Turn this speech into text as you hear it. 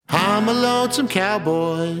I'm a lonesome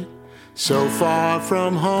cowboy, so far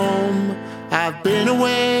from home. I've been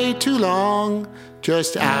away too long,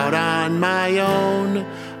 just out on my own.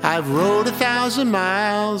 I've rode 1,000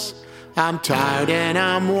 miles, I'm tired and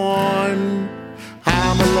I'm worn.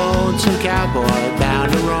 I'm a lonesome cowboy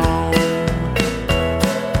bound to roam.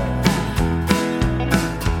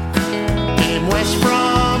 Came west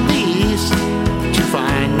from the east to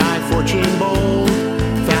find my fortune bold.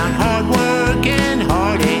 Found hard work and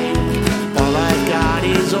heartache, all I've got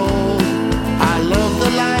is old. I love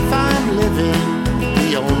the life I'm living,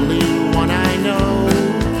 the only one I know.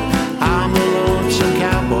 I'm a lonesome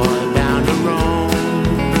cowboy bound to roam.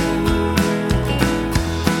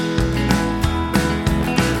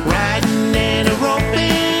 Riding and a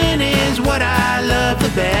roping is what I love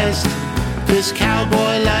the best. This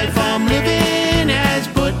cowboy life I'm living has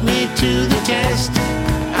put me to the test.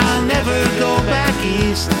 I'll never go back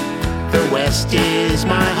east, the west is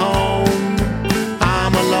my home.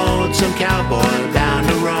 I'm a lonesome cowboy bound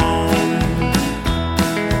to roam.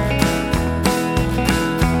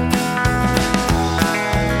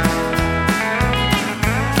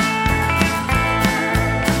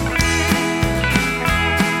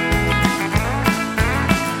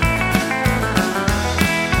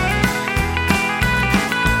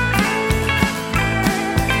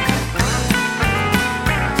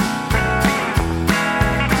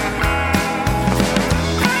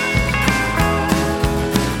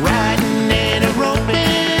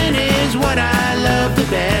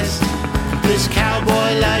 This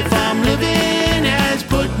cowboy life I'm living has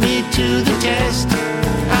put me to the test.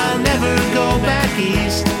 I'll never go back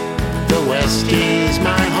east, the west is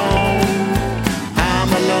my home. I'm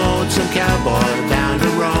a lonesome cowboy bound to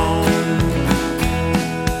roam.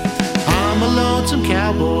 I'm a lonesome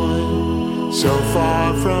cowboy, so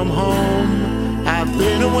far from home. I've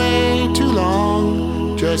been away too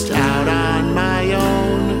long, just out on my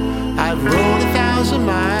own. I've rode 1,000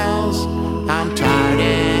 miles,